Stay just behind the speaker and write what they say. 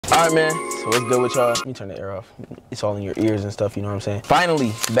All right, man, so what's good with y'all? Let me turn the air off. It's all in your ears and stuff, you know what I'm saying?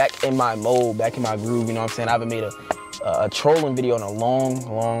 Finally, back in my mode, back in my groove, you know what I'm saying? I haven't made a trolling video in a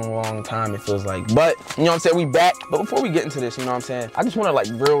long time, it feels like. But, you know what I'm saying, we back. But before we get into this, you know what I'm saying, I just wanna like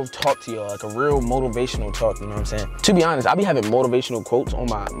real talk to y'all, like a real motivational talk, you know what I'm saying? To be honest, I be having motivational quotes on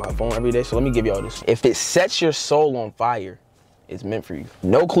my phone every day, so let me give y'all this. If it sets your soul on fire, it's meant for you.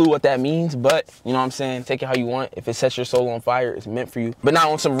 No clue what that means, but you know what I'm saying? Take it how you want. If it sets your soul on fire, it's meant for you. But now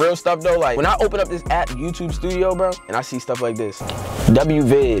on some real stuff though, like when I open up this app, YouTube Studio, bro, and I see stuff like this.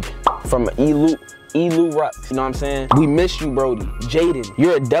 WVid from Elu Rux, you know what I'm saying? We miss you, Brody. Jaden,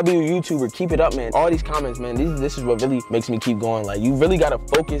 you're a W YouTuber. Keep it up, man. All these comments, man, this is what really makes me keep going. Like, you really gotta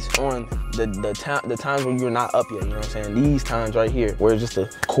focus on the times when you're not up yet, you know what I'm saying? These times right here, where it's just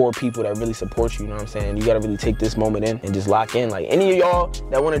the core people that really support you, you know what I'm saying? You gotta really take this moment in and just lock in. Like, any of y'all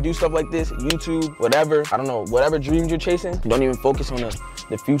that wanna do stuff like this, YouTube, whatever, I don't know, whatever dreams you're chasing, don't even focus on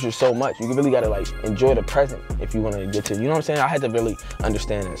the future so much. You really gotta like enjoy the present if you wanna get to, you know what I'm saying? I had to really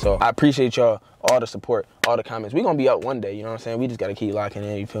understand it. So I appreciate y'all, all the support, all the comments. We gonna be up one day, you know what I'm saying? We just gotta keep locking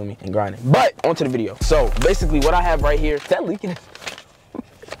in, you feel me, and grinding. But onto the video. So basically what I have right here, is that leaking?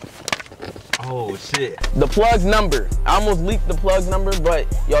 Oh shit. The plug's number. I almost leaked the plug's number, but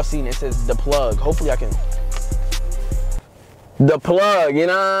y'all seen it says the plug. Hopefully I can. The plug, you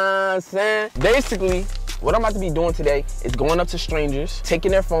know what I'm saying? Basically, what I'm about to be doing today is going up to strangers, taking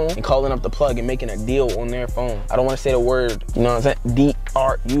their phone and calling up the plug and making a deal on their phone. I don't want to say the word, you know what I'm saying?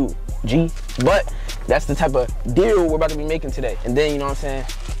 D-R-U-G, but that's the type of deal we're about to be making today. And then, you know what I'm saying?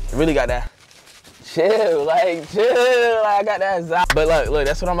 Really got that chill, like I got that za. But look,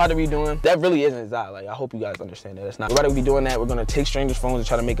 that's what I'm about to be doing. That really isn't za. Like, I hope you guys understand that. It's not. We're about to be doing that. We're gonna take strangers' phones and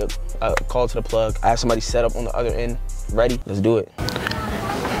try to make a call to the plug. I have somebody set up on the other end, ready. Let's do it.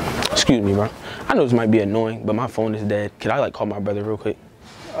 Excuse me, bro. I know this might be annoying, but my phone is dead. Can I like call my brother real quick?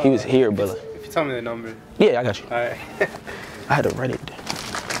 He was here, but if you tell me the number. Yeah, I got you. All right. I had to write it.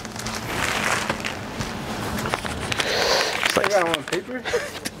 It's like, you got it on paper?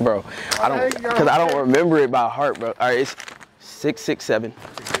 Bro, cause I don't remember it by heart, bro. All right, it's 667.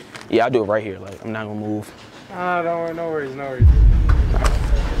 Yeah, I'll do it right here. Like, I'm not gonna move. Don't worry, no worries.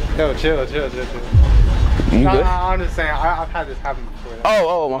 Yo, chill. You good? I'm just saying, I've had this happen before.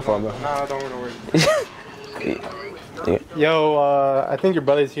 Oh, my fault, bro. No, don't worry. Yeah. Yo, I think your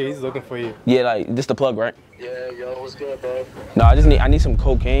brother's here. He's looking for you. Yeah, like, this the plug, right? Yeah, yo, what's good, bro? No, I need some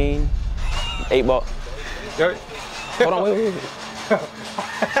cocaine, 8 ball. Yo. Hold on, wait.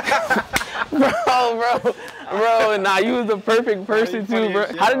 bro, nah, you was the perfect person too, bro.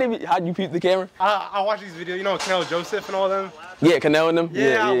 How'd you peep the camera? I watch these videos, you know, Canelo Joseph and all them. Yeah, Canelo and them?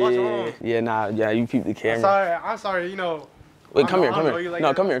 Yeah, I watch them. Yeah, you peeped the camera. I'm sorry, you know. Wait, come here. Like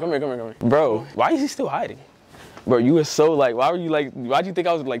no, come here. Bro, why is he still hiding? Bro, you were so like, why'd you think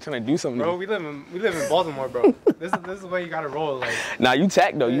I was like trying to do something? Bro, we live in Baltimore, bro. This is the way you gotta roll, like. Nah, you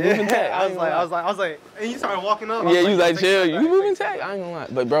tack though. You moving tack. I was like, and you started walking up. Yeah, you was like, chill. You moving tack. I ain't gonna lie.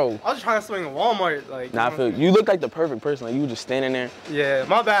 But bro, I was just trying to swing in Walmart, like. Nah, I feel you look like the perfect person. Like you were just standing there. Yeah,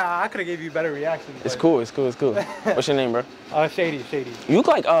 my bad. I could have gave you better reaction. It's cool. What's your name, bro? Shady. You look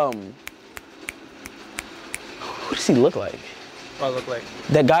like Who does he look like? What I look like?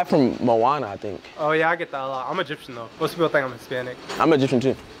 That guy from Moana, I think. Oh yeah, I get that a lot. I'm Egyptian though. Most people think I'm Hispanic. I'm Egyptian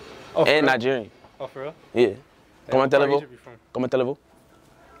too. Oh, and Nigerian. Oh, for real? Yeah. Comment televo.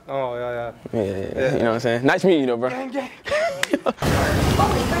 Oh, yeah. Yeah. You know what I'm saying? Nice meeting you though, bro. Gang.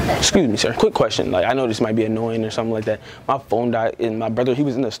 Excuse me, sir. Quick question. Like, I know this might be annoying or something like that. My phone died and my brother, he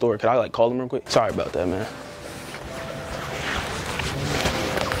was in the store. Could I like call him real quick? Sorry about that, man.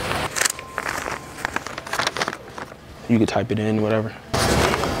 You could type it in, whatever.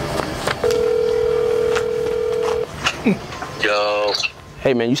 Yo.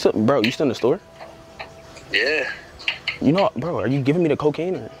 Hey man, you still in the store? Yeah. You know, bro, are you giving me the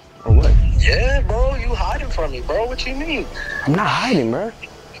cocaine or what? Yeah, bro, you hiding from me, bro. What you mean? I'm not hiding, bro.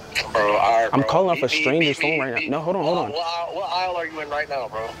 Bro, all right, I'm bro. calling off a stranger's phone right now. No, hold on. What aisle are you in right now,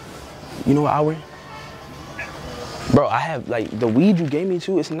 bro? You know what aisle we're in? Bro, I have, like, the weed you gave me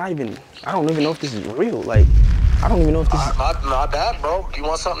too, it's not even, I don't even know if this is real. Like, I don't even know if this is... My bad, bro. You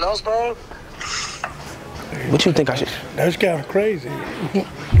want something else, bro? What you think I should... That's kind of crazy.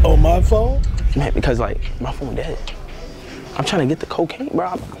 On my phone? Man, because, like, my phone dead. I'm trying to get the cocaine,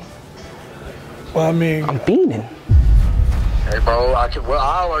 bro. Well, I mean... I'm fiending. Hey, bro, what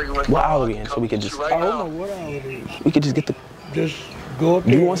aisle are you in? What aisle are we in? So we could just... Right I don't know what aisle it is. We could just get the... Just go up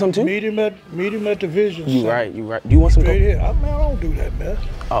there. You want some too? Meet him at the Vision You Center. right. Do you want some cocaine? I mean, I don't do that, man.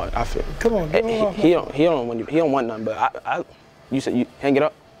 Oh, I feel... Come on, He don't want none, but you said you hang it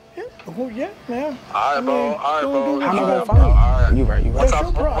up? Oh, yeah, man. All right, bro. All right, bro. How am I gonna All find you? You right, you right. That's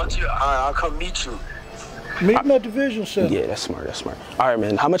your problem. All right, I'll come meet you. Meet me at the Vision Center. Yeah, that's smart, that's smart. All right,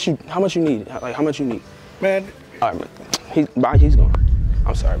 man, how much you need? Like, how much you need? Man. All right, man, he's gone.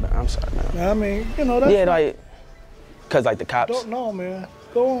 I'm sorry, man, I mean, you know, that's... Yeah, like, cause like the cops. Don't know, man.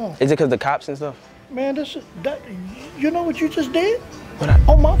 Go on. Is it cause the cops and stuff? Man, you know what you just did? What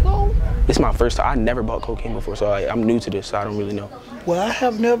on my phone? It's my first time. I never bought cocaine before, so I'm new to this, so I don't really know. Well, I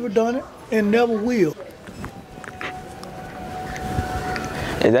have never done it and never will.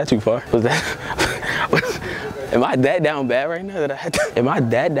 Is that too far? Was that? Am I that down bad right now that I had to? Am I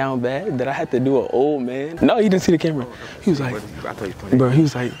that down bad that I had to do an old man? No, he didn't see the camera. He was like, bro. He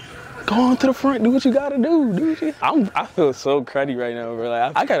was like, go on to the front, do what you gotta do, dude. I feel so cruddy right now, bro.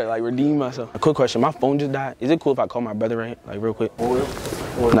 Like, I gotta like redeem myself. A quick question, my phone just died. Is it cool if I call my brother like real quick?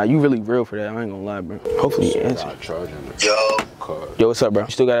 Nah, you really real for that. I ain't gonna lie, bro. Hopefully he answers. Yo, what's up, bro?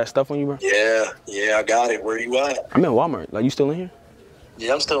 You still got that stuff on you, bro? Yeah, I got it. Where you at? I'm in Walmart. Like, you still in here?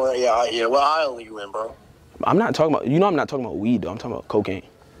 Yeah, I'm still in. Yeah. What aisle are you in, bro? I'm not talking about. You know, I'm not talking about weed though. I'm talking about cocaine.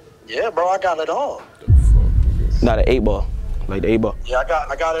 Yeah, bro, I got it all. Not an 8-ball. Like the 8-ball. Yeah,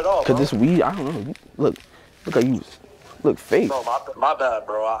 I got it all. Cause this weed, I don't know. Look like you look fake. Bro, my bad,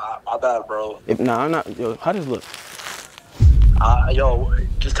 bro. My bad, bro. Nah, I'm not. Yo, how does it look? Yo,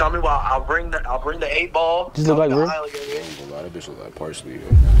 just tell me why. I'll bring the 8-ball. Does it look like real? That bitch look like parsley. Yo.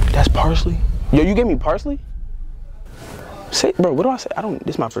 That's parsley. Yo, you gave me parsley? Say, bro, what do I say?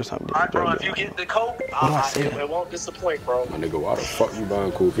 This is my first time doing Alright, bro, if you get the coke, it won't disappoint, bro. My nigga, why the fuck you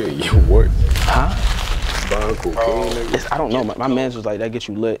buying cocaine? You what? Huh? Buying cocaine, nigga? I don't know. My man's was like, that gets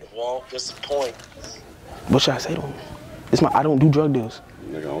you lit. It won't disappoint. What should I say to him? I don't do drug deals.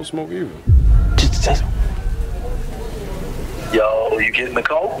 Nigga, I don't smoke either. Just say something. Yo, you getting the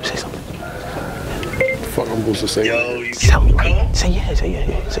coke? Say something. Fuck, I'm supposed to say. Yo, you getting the coke? Say yeah.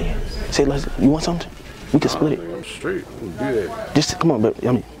 Say, you want something? We can split it. I'm straight. We'll do that. Just come on, but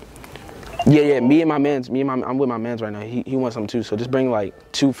I mean, yeah. I'm with my man's right now. He wants some too. So just bring like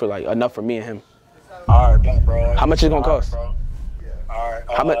 2 for like enough for me and him. All right, bro. How much is it gonna cost? All right.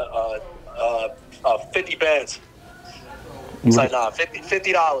 How much? 50 bands. It's like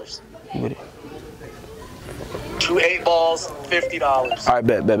 $50. You with it? 2 8-balls, $50. All right,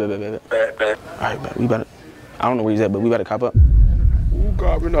 bet. Bet. All right, bet. We better. I don't know where he's at, but we better cop up. Ooh,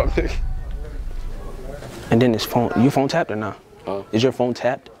 gobbling up, nigga. And then your phone tapped or not? Huh? Is your phone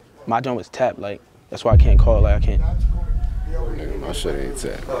tapped? My joint was tapped, like, that's why I can't call, like, I can't. Nigga, my shit ain't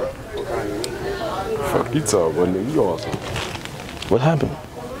tapped, bro. Fuck you talking about, nigga, you awesome. What happened?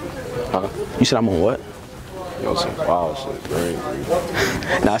 Huh? You said I'm on what? Yo, some wild shit, bro.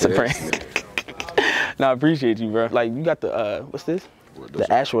 Nah, it's a prank. Nah, I appreciate you, bro. Like, you got the, what's this? The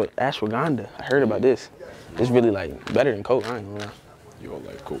ashwagandha. I heard about this. It's really, like, better than Coke, I ain't gonna lie. You don't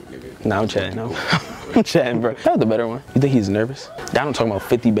like Coke, nigga. Nah, I'm chatting. I'm chatting, bro. That's the better one. You think he's nervous? I'm talking about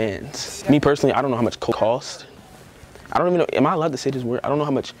 50 bands. Me personally, I don't know how much Coke costs. I don't even know. Am I allowed to say this word? I don't know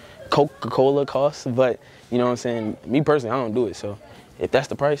how much Coca-Cola costs, but you know what I'm saying? Me personally, I don't do it. So if that's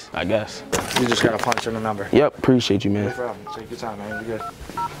the price, I guess. You just gotta punch in the number. Yep. Appreciate you, man. No problem. Take your time, man. We good.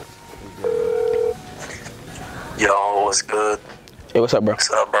 Yo, what's good? Hey, what's up, bro? What's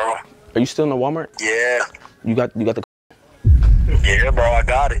up, bro? Are you still in the Walmart? Yeah. You got the. Yeah, bro, I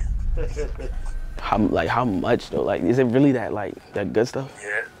got it. How much though? Like, is it really that good stuff?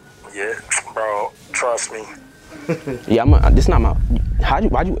 Yeah, bro. Trust me. Yeah, this not my.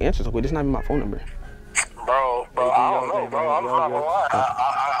 Why'd you answer so quick? This not even my phone number. Bro, I don't know, bro. I'm not gonna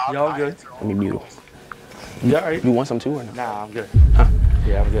lie. Y'all good? Let me mute. You all right? You want some too or no? Nah, I'm good. Huh?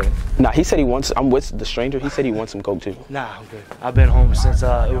 Yeah, I'm good. Nah, he said he wants. I'm with the stranger. He said he wants some Coke too. Nah, I'm good. I've been home since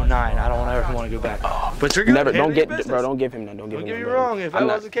 09. I don't ever want to go back. But you're good. Never. Don't get, bro. Don't give him none. Don't give him. Don't get me wrong. If that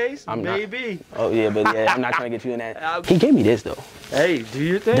was the case, maybe. Oh yeah, but yeah, I'm not trying to get you in that. He gave me this though. Hey, do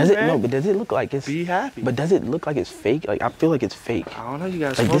your thing, does it? man. No, but does it look like it's? Be happy. But does it look like it's fake? Like I feel like it's fake. I don't know. You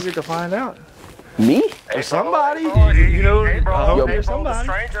gotta smoke it to find out. Me? Or somebody? You know? Hey, bro. I hope Hey, there's bro, somebody.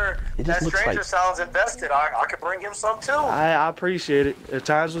 That stranger sounds invested. I could bring him some too. I appreciate it. At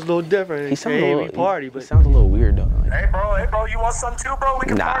times was a little different. He sounds a little party, but he sounds a little weird though. Like, Hey, bro, you want some too, bro? We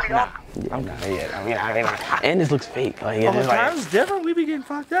can party up. And this looks fake. Like, oh, times different. We be getting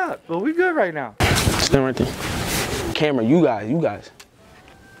fucked up, but we good right now. Stand right there. Camera, you guys.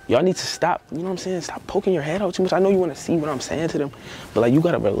 Y'all need to stop. You know what I'm saying? Stop poking your head out too much. I know you want to see what I'm saying to them, but like you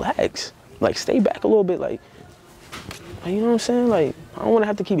gotta relax. Like stay back a little bit. Like you know what I'm saying? Like I don't want to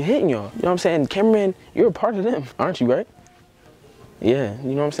have to keep hitting y'all. You know what I'm saying? Cameraman, you're a part of them, aren't you? Right? Yeah.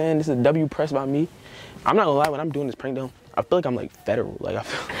 You know what I'm saying? This is a W press by me. I'm not gonna lie. When I'm doing this prank though, I feel like I'm like federal. Like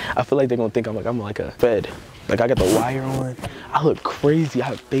I feel like they're gonna think I'm like a fed. Like I got the wire on. I look crazy. I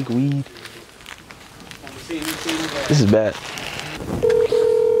have fake weed. This is bad.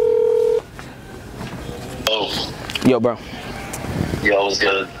 Oh. Yo, bro. Yo, what's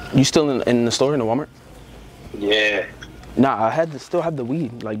good? You still in the store in the Walmart? Yeah. Nah, I still have the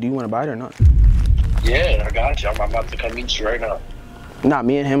weed. Like, do you want to buy it or not? Yeah, I got you. I'm about to come meet you right now. Nah,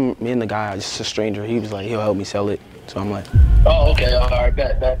 me and the guy, just a stranger. He was like, he'll help me sell it. So I'm like, Oh, okay. All right,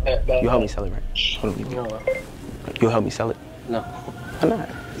 bet. you'll help me sell it, right? Hold on. No. You'll help me sell it? No. I'm not.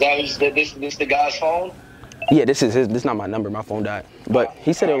 Is this the guy's phone? Yeah, this is his. This is not my number. My phone died. But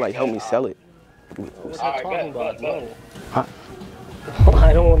he said he'll like help me sell it. What's that talking about? No. Huh?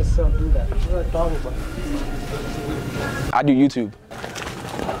 I don't want to do that. What's that talking about? I do YouTube.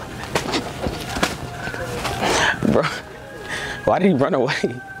 Bro, why did he run away?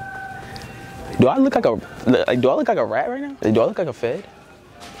 Do I look like a rat right now? Do I look like a fed?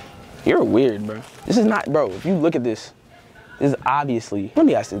 You're weird, bro. This is not, bro. If you look at this, this is obviously. Let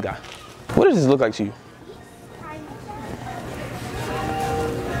me ask this guy. What does this look like to you?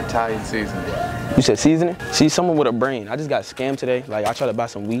 Italian seasoning. You said seasoning? See, someone with a brain. I just got scammed today. Like, I tried to buy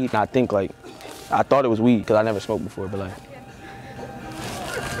some weed, and I think, like, I thought it was weed, because I never smoked before, but, like,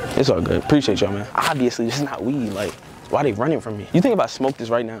 it's all good. Appreciate y'all, man. Obviously, this is not weed. Like, why are they running from me? You think if I smoke this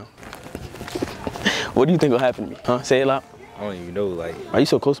right now, what do you think will happen to me? Huh? Say it loud. I don't even know, like. Why are you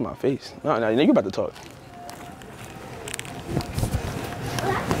so close to my face? No, you're about to talk.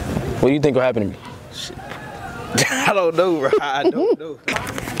 What do you think will happen to me? Shit. I don't know, bro. I don't know.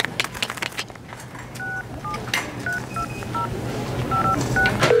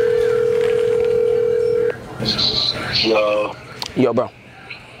 Yo, bro.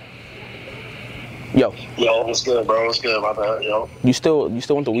 Yo, what's good, bro? What's good? My bad, yo. you still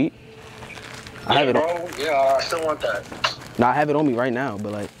want the weed? I have it. Bro. Yeah, I still want that. Nah, I have it on me right now,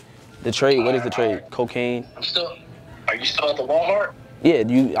 but like, the trade. What is the trade? Cocaine. Are you still at the Walmart? Yeah,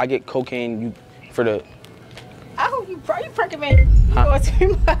 I get cocaine. For the. Oh, you pranking me? You going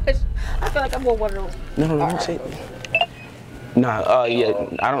too much. I feel like I'm going one of those. No, don't say it. Nah, yeah,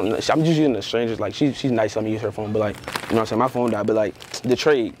 I don't know. I'm just using the strangers. Like, she's nice. Let me use her phone, but like, you know what I'm saying? My phone died, but like, the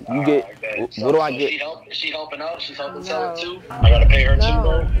trade. You get. Okay. What do I get? Is she helping out? She's helping sell it too? I gotta pay her too,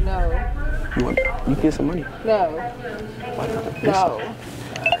 bro? No. You get some money. No. Why not? No.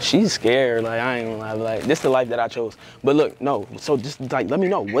 She's scared, like, I ain't gonna lie, but like, this is the life that I chose. But look, no, so just like, let me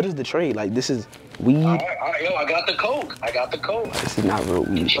know, what is the trade? Like, this is weed? All right, yo, I got the coke. This is not real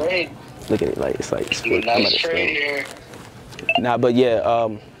weed. Trade. Look at it, like, it's like, Nice trade here. Nah, but yeah,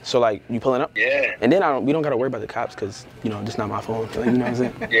 so like, you pulling up? Yeah. And then we don't gotta worry about the cops, cause, you know, this not my phone, like, you know what I'm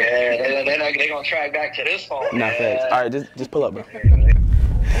saying? Yeah, they gonna track back to this phone. Not facts. All right, just pull up, bro.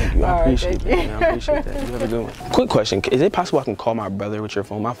 Thank you, I appreciate that, man. I appreciate that. You have a good one. Quick question, is it possible I can call my brother with your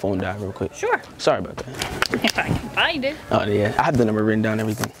phone? My phone died real quick. Sure. Sorry about that. If I can find it. Oh yeah, I have the number written down,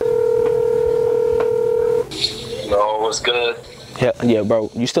 everything. No, what's good? Yeah, bro,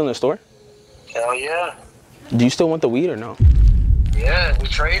 you still in the store? Hell yeah. Do you still want the weed or no? Yeah, we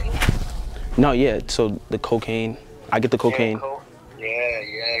trading? No, yeah, so the cocaine, I get the cocaine.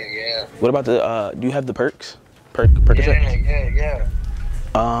 Yeah. What about the, do you have the perks? Percocet? Yeah.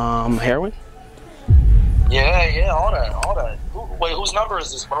 Heroin? Yeah, all that. Wait, whose number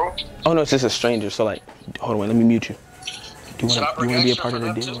is this, bro? Oh no, it's just a stranger, so like, hold on, let me mute you. Do you Should I want to bring be a extra part of for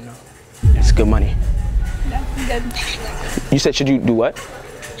the them deal too? or no? It's good money. No, I'm good. You said, should you do what?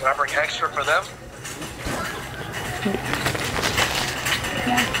 Should I bring extra for them?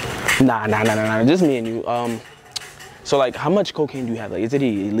 Nah, just me and you. So like, how much cocaine do you have? Like, is it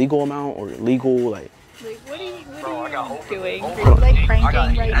an illegal amount or legal, like? Like, what are you Bro, I got doing? over- Are you like pranking I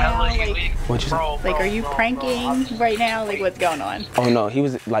got right now? hella Like, illegal. What'd you say? Bro, are you pranking right now? Like, what's going on? Oh no, he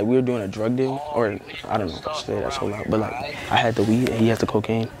was like, we were doing a drug deal, or I don't know if I should say that so loud, but like, I had the weed and he has the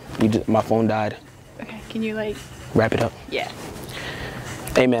cocaine. My phone died. Okay, can you like? Wrap it up. Yeah.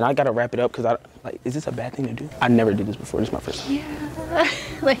 Hey man, I gotta wrap it up because is this a bad thing to do? I never did this before. This is my first time. Yeah.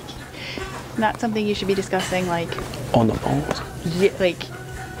 Like, not something you should be discussing like. On the phone? Yeah, like,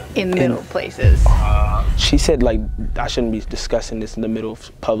 in middle places. She said like I shouldn't be discussing this in the middle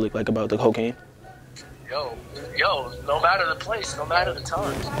of public, like about the cocaine. Yo, no matter the place, no matter the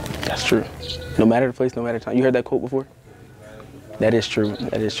time. That's true. No matter the place, no matter the time. You heard that quote before? That is true.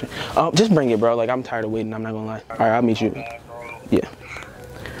 Just bring it, bro. Like, I'm tired of waiting. I'm not gonna lie. All right, I'll meet you. Yeah.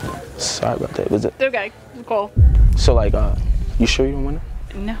 Sorry about that. Was it? It's okay. It's cool. So like, you sure you don't want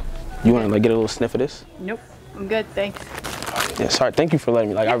to? No. You want to like get a little sniff of this? Nope. I'm good. Thanks. Yeah. Sorry. Thank you for letting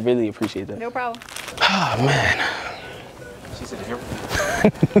me. Like, I really appreciate that. No problem. Oh man. She said, "Here."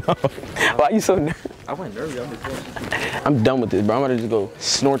 No. Why are you so nervous? I wasn't nervous. I'm done with this, bro. I'm gonna just go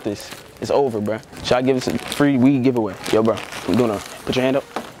snort this. It's over, bro. Should I give us a free weed giveaway? Yo, bro, I'm doing put your hand up.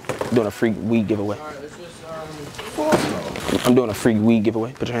 I'm doing a free weed giveaway. I'm doing a free weed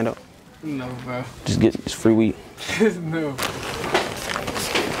giveaway. Put your hand up. No, bro. Just free weed. No.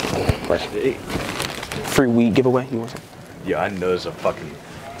 Right. Free weed giveaway. You want some? Yeah, I know there's a fucking.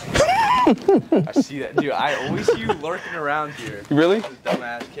 I see that, dude. I always see you lurking around here. Really? This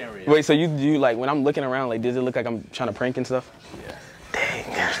dumbass camera. Wait, so you like when I'm looking around, like, does it look like I'm trying to prank and stuff? Yeah. Dang.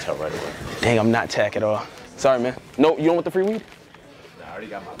 You just tell right away. Dang, I'm not tack at all. Sorry, man. No, you don't want the free weed? Nah, I already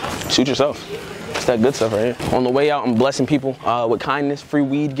got my. Shoot yourself. It's that good stuff right here. On the way out, I'm blessing people with kindness. Free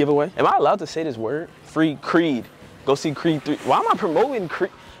weed giveaway. Am I allowed to say this word? Free Creed. Go see Creed 3. Why am I promoting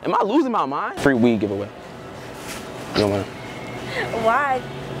Creed? Am I losing my mind? Free weed giveaway. You don't wanna? Why?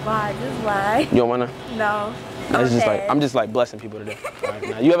 Why? Just why? You don't wanna? No. It's just like, I'm just like blessing people today. All right,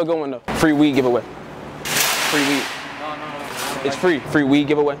 now, you ever go in the free weed giveaway? Free weed. No. It's free. Free weed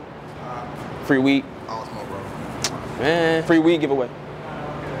giveaway. Free weed. I don't smoke, bro. Man, free weed giveaway.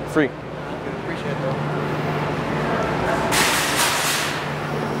 Free. Appreciate it, though.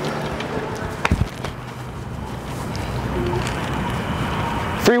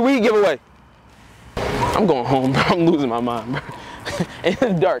 Free weed giveaway. I'm going home, bro. I'm losing my mind, bro.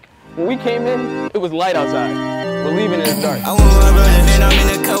 It's dark. When we came in, it was light outside. We're leaving and it's dark. I want my brother, then I'm in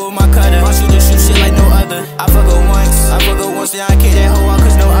the cut with my cutter. My shooter shoot shit like no other. I fuck her once, then I kick that hoe out,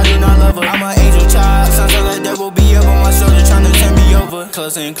 cause no, I do not love her. I'm an angel child, sounds like that devil be up on my shoulder, trying to turn me over.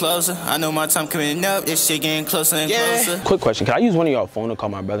 Closer and closer, I know my time coming up, this shit getting closer and closer. Quick question, can I use one of y'all phone to call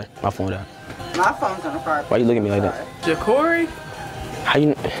my brother? My phone died. My phone's on the car. Why you looking at me like that? Coury? How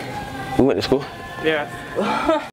you, we went to school? Yeah.